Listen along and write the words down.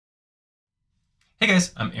Hey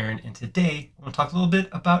guys, I'm Aaron, and today I want to talk a little bit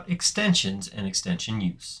about extensions and extension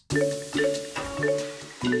use.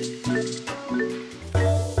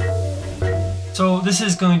 So this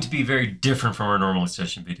is going to be very different from our normal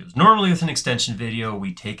extension videos. Normally with an extension video,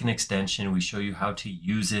 we take an extension, we show you how to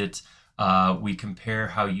use it, we compare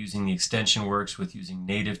how using the extension works with using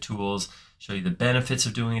native tools, show you the benefits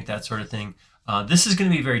of doing it, that sort of thing. This is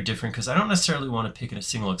going to be very different because I don't necessarily want to pick a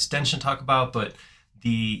single extension to talk about, but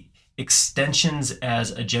the extensions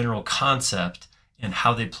as a general concept and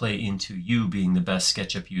how they play into you being the best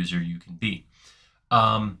SketchUp user you can be.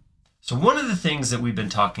 So one of the things that we've been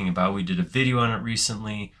talking about, we did a video on it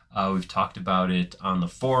recently, we've talked about it on the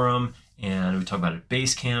forum, and we talked about it at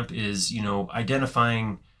Basecamp, is,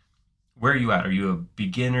 identifying where you at. Are you a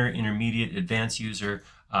beginner, intermediate, advanced user?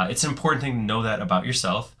 It's an important thing to know that about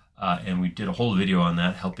yourself, and we did a whole video on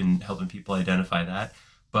that, helping people identify that.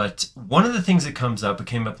 But one of the things that comes up, it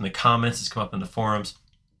came up in the comments, it's come up in the forums,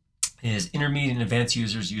 is intermediate and advanced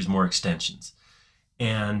users use more extensions.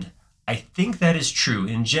 And I think that is true.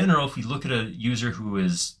 In general, if we look at a user who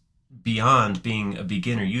is beyond being a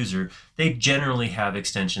beginner user, they generally have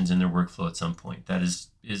extensions in their workflow at some point. That is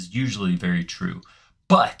usually very true.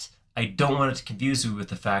 But I don't want it to confuse you with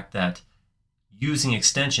the fact that using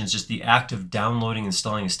extensions, just the act of downloading and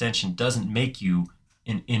installing extension, doesn't make you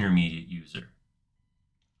an intermediate user.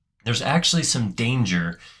 There's actually some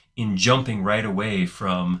danger in jumping right away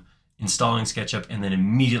from installing SketchUp and then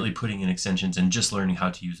immediately putting in extensions and just learning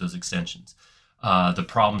how to use those extensions. The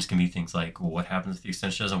problems can be things like, well, what happens if the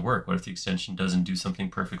extension doesn't work? What if the extension doesn't do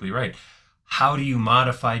something perfectly right? How do you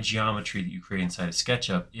modify geometry that you create inside of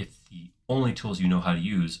SketchUp if the only tools you know how to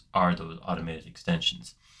use are those automated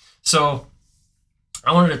extensions? So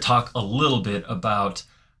I wanted to talk a little bit about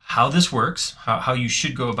how this works, how you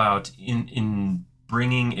should go about in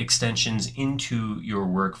bringing extensions into your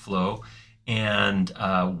workflow, and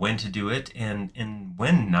when to do it and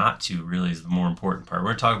when not to, really, is the more important part. We're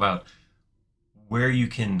going to talk about where you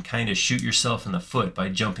can kind of shoot yourself in the foot by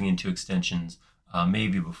jumping into extensions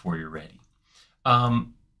maybe before you're ready.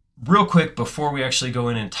 Real quick, before we actually go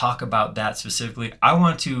in and talk about that specifically, I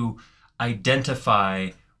want to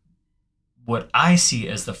identify what I see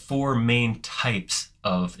as the four main types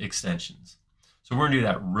of extensions. So we're going to do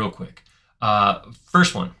that real quick.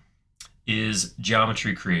 First one is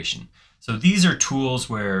geometry creation. So these are tools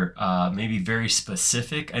where maybe very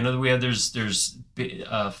specific. I know that we have there's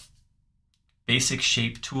basic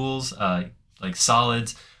shape tools like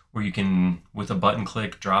solids, where you can, with a button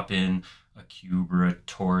click, drop in a cube or a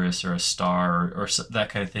torus or a star or that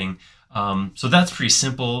kind of thing. So that's pretty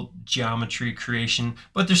simple geometry creation,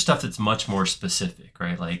 but there's stuff that's much more specific,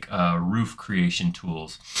 right? Like roof creation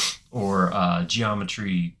tools or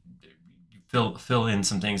geometry. Fill in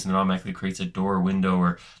some things and it automatically creates a door, window,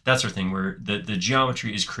 or that sort of thing, where the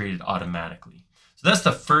geometry is created automatically. So that's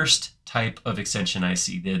the first type of extension I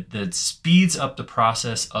see that speeds up the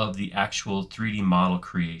process of the actual 3D model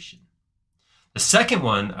creation. The second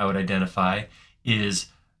one I would identify is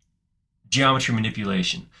geometry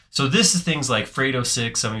manipulation. So this is things like Fredo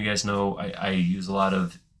 6. Some of you guys know I use a lot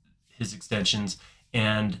of his extensions,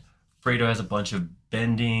 and Fredo has a bunch of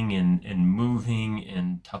bending and moving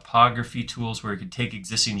and topography tools where you could take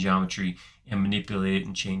existing geometry and manipulate it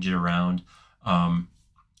and change it around. I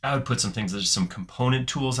would put some things, there's some component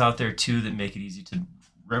tools out there too that make it easy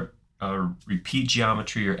to repeat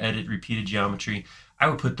geometry or edit repeated geometry. I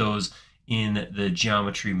would put those in the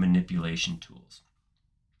geometry manipulation tools.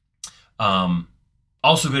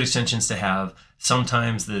 Also good extensions to have.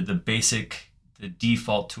 Sometimes the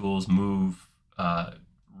default tools, move,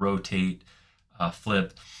 rotate,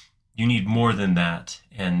 flip. You need more than that,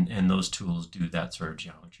 and those tools do that sort of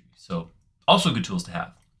geometry. So also good tools to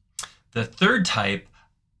have. The third type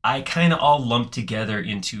I kind of all lump together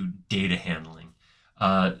into data handling.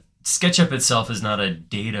 SketchUp itself is not a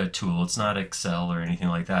data tool. It's not Excel or anything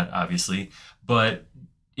like that, obviously, but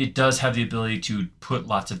it does have the ability to put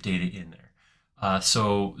lots of data in there.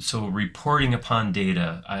 So reporting upon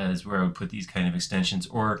data is where I would put these kind of extensions,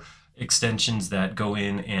 or extensions that go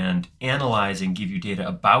in and analyze and give you data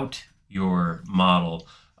about your model,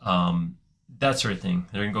 that sort of thing.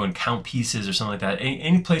 They're going to go and count pieces or something like that.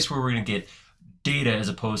 Any place where we're going to get data as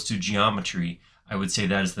opposed to geometry, I would say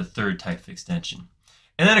that is the third type of extension.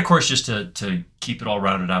 And then, of course, just to keep it all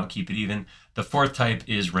rounded out, keep it even, the fourth type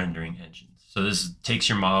is rendering engines. So this takes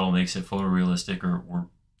your model, makes it photorealistic or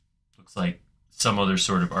looks like some other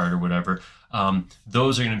sort of art or whatever.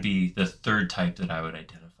 Those are going to be the third type that I would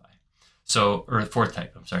identify. So, or the fourth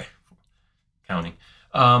type, I'm sorry, counting.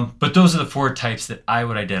 But those are the four types that I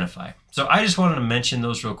would identify. So I just wanted to mention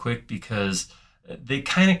those real quick because they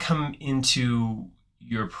kind of come into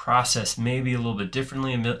your process maybe a little bit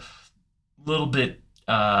differently, a little bit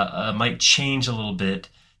might change a little bit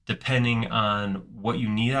depending on what you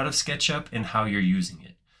need out of SketchUp and how you're using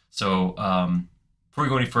it. So before we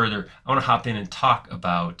go any further, I want to hop in and talk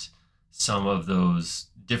about some of those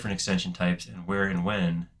different extension types and where and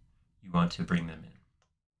when you want to bring them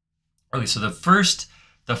in. Okay, so the first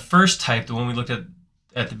type, the one we looked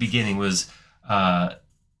at the beginning was, or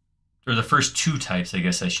the first two types, I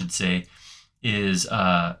guess I should say, is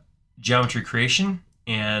geometry creation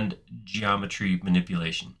and geometry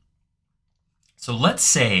manipulation. So let's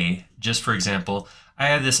say, just for example, I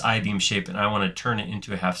have this I-beam shape and I want to turn it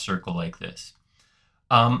into a half circle like this.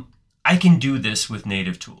 I can do this with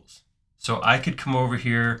native tools. So I could come over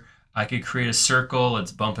here, I could create a circle,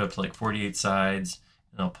 let's bump it up to like 48 sides,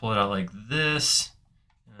 and I'll pull it out like this,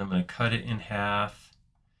 and I'm going to cut it in half,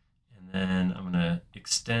 and then I'm going to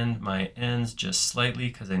extend my ends just slightly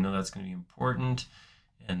because I know that's going to be important,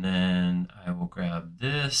 and then I will grab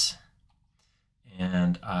this,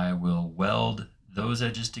 and I will weld those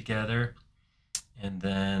edges together, and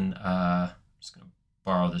then I'm just going to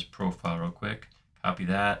borrow this profile real quick, copy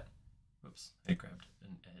that. Whoops, I grabbed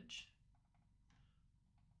an edge.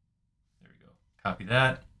 There we go. Copy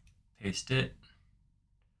that, paste it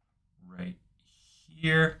right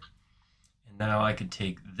here, and now I could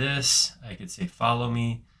take this, I could say follow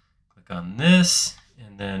me, click on this,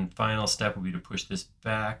 and then final step would be to push this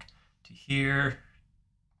back to here.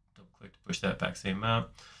 Double click to push that back same amount.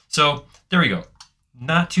 So there we go.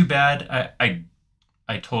 Not too bad.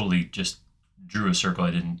 I totally just drew a circle.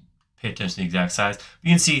 I didn't pay attention to the exact size. But you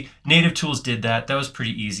can see native tools did that. That was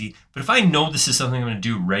pretty easy. But if I know this is something I'm going to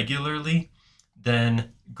do regularly,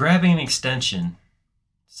 then grabbing an extension,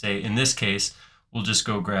 say in this case, we'll just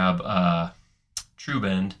go grab True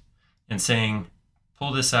Bend and saying,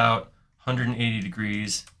 pull this out 180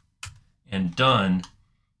 degrees and done.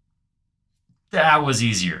 That was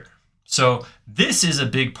easier. So this is a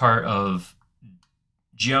big part of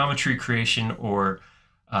geometry creation or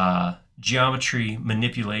geometry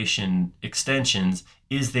manipulation extensions,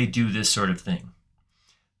 is they do this sort of thing.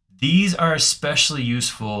 These are especially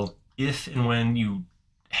useful if and when you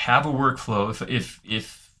have a workflow.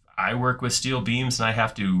 If I work with steel beams and I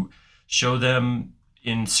have to show them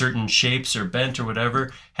in certain shapes or bent or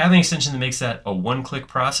whatever, having an extension that makes that a one-click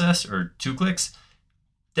process or 2 clicks,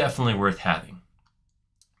 definitely worth having.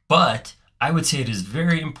 But I would say it is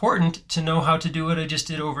very important to know how to do what I just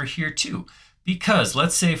did over here too. Because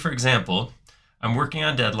let's say, for example, I'm working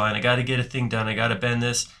on deadline, I got to get a thing done, I got to bend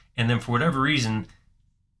this, and then for whatever reason,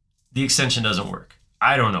 the extension doesn't work.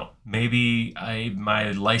 I don't know. Maybe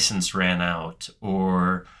my license ran out,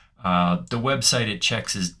 or the website it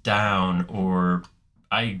checks is down, or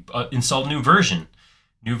I installed new version,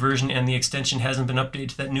 and the extension hasn't been updated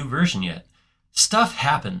to that new version yet. Stuff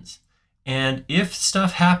happens. And if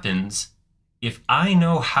stuff happens, if I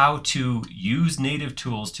know how to use native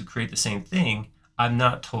tools to create the same thing, I'm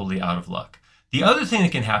not totally out of luck. The other thing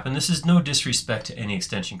that can happen, this is no disrespect to any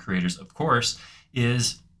extension creators, of course,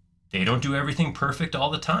 is they don't do everything perfect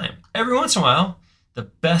all the time. Every once in a while, the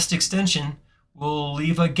best extension will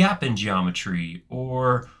leave a gap in geometry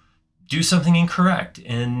or do something incorrect,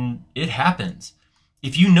 and it happens.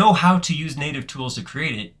 If you know how to use native tools to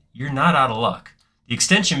create it, you're not out of luck. The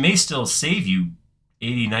extension may still save you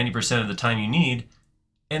 80–90% of the time you need,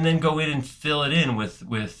 and then go in and fill it in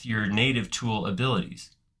with your native tool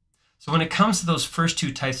abilities. So when it comes to those first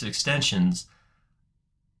two types of extensions,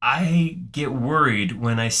 I get worried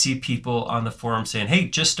when I see people on the forum saying, hey,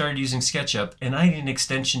 just started using SketchUp and I need an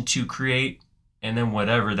extension to create, and then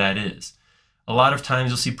whatever that is. A lot of times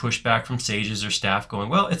you'll see pushback from sages or staff going,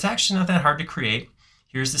 well, it's actually not that hard to create.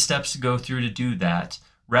 Here's the steps to go through to do that,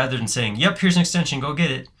 rather than saying, yep, here's an extension, go get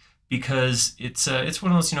it. Because it's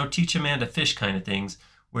one of those, teach a man to fish kind of things,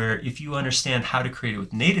 where if you understand how to create it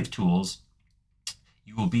with native tools,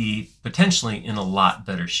 you will be potentially in a lot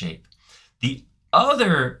better shape. The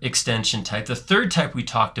other extension type, the third type we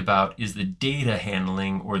talked about, is the data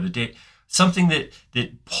handling, or something that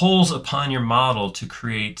pulls upon your model to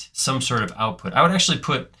create some sort of output. I would actually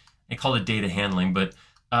I call it data handling, but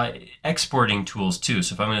exporting tools too.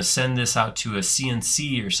 So if I'm going to send this out to a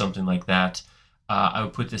CNC or something like that, I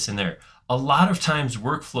would put this in there. A lot of times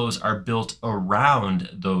workflows are built around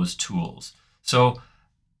those tools. So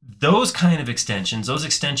those kind of extensions, those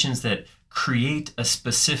extensions that create a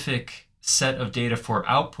specific set of data for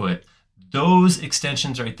output, those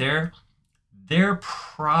extensions right there, they're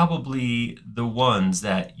probably the ones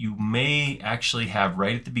that you may actually have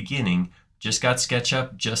right at the beginning. Just got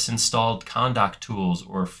SketchUp, just installed Condoc tools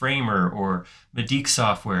or Framer or Mediq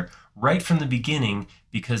software, right from the beginning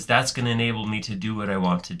because that's going to enable me to do what I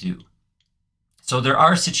want to do. So there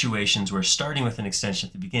are situations where starting with an extension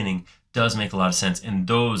at the beginning does make a lot of sense, and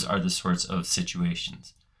those are the sorts of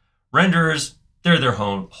situations. Renderers, they're their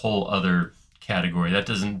whole other category. That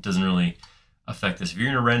doesn't really affect this. If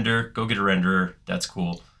you're gonna render, go get a renderer. That's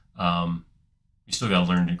cool. You still gotta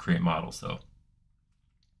learn to create models though.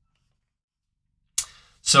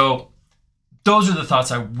 So those are the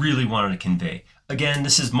thoughts I really wanted to convey. Again,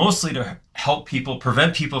 this is mostly to help people,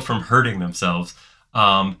 prevent people from hurting themselves,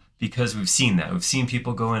 because we've seen that. We've seen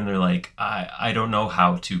people go in, they're like, I don't know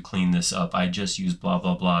how to clean this up. I just use blah,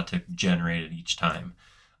 blah, blah to generate it each time.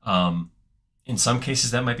 In some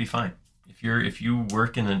cases, that might be fine. If you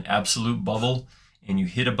work in an absolute bubble and you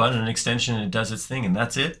hit a button, an extension, and it does its thing, and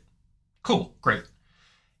that's it, cool, great.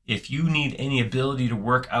 If you need any ability to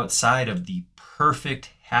work outside of the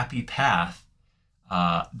perfect, happy path,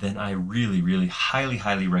 then I really, really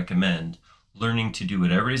highly recommend learning to do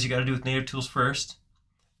whatever it is you got to do with native tools first,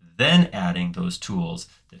 then adding those tools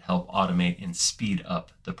that help automate and speed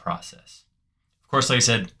up the process. Of course, like I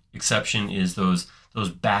said, exception is those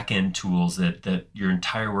back-end tools that your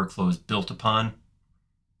entire workflow is built upon.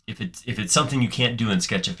 If it's something you can't do in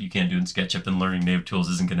SketchUp, you can't do in SketchUp, and learning native tools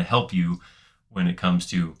isn't going to help you when it comes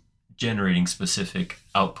to generating specific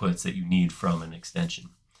outputs that you need from an extension.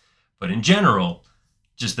 But in general,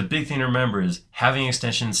 just the big thing to remember is having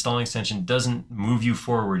extension, installing extension doesn't move you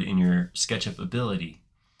forward in your SketchUp ability.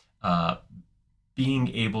 Being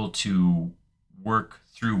able to work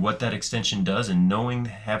through what that extension does and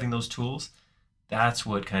having those tools, that's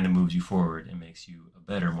what kind of moves you forward and makes you a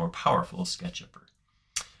better, more powerful SketchUpper.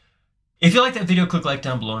 If you like that video, click like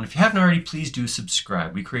down below. And if you haven't already, please do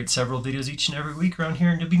subscribe. We create several videos each and every week around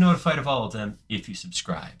here, and you'll be notified of all of them if you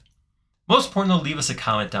subscribe. Most important, though, leave us a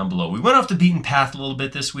comment down below. We went off the beaten path a little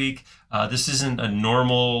bit this week. This isn't a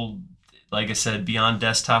normal, like I said, beyond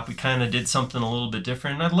desktop. We kind of did something a little bit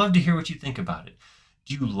different, and I'd love to hear what you think about it.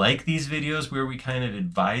 Do you like these videos where we kind of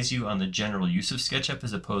advise you on the general use of SketchUp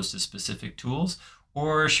as opposed to specific tools?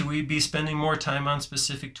 Or should we be spending more time on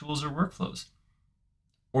specific tools or workflows?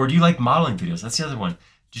 Or do you like modeling videos? That's the other one.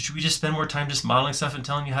 Should we just spend more time just modeling stuff and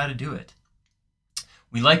telling you how to do it?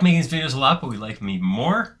 We like making these videos a lot, but we like them even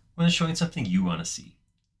more when it's showing something you want to see.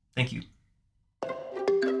 Thank you.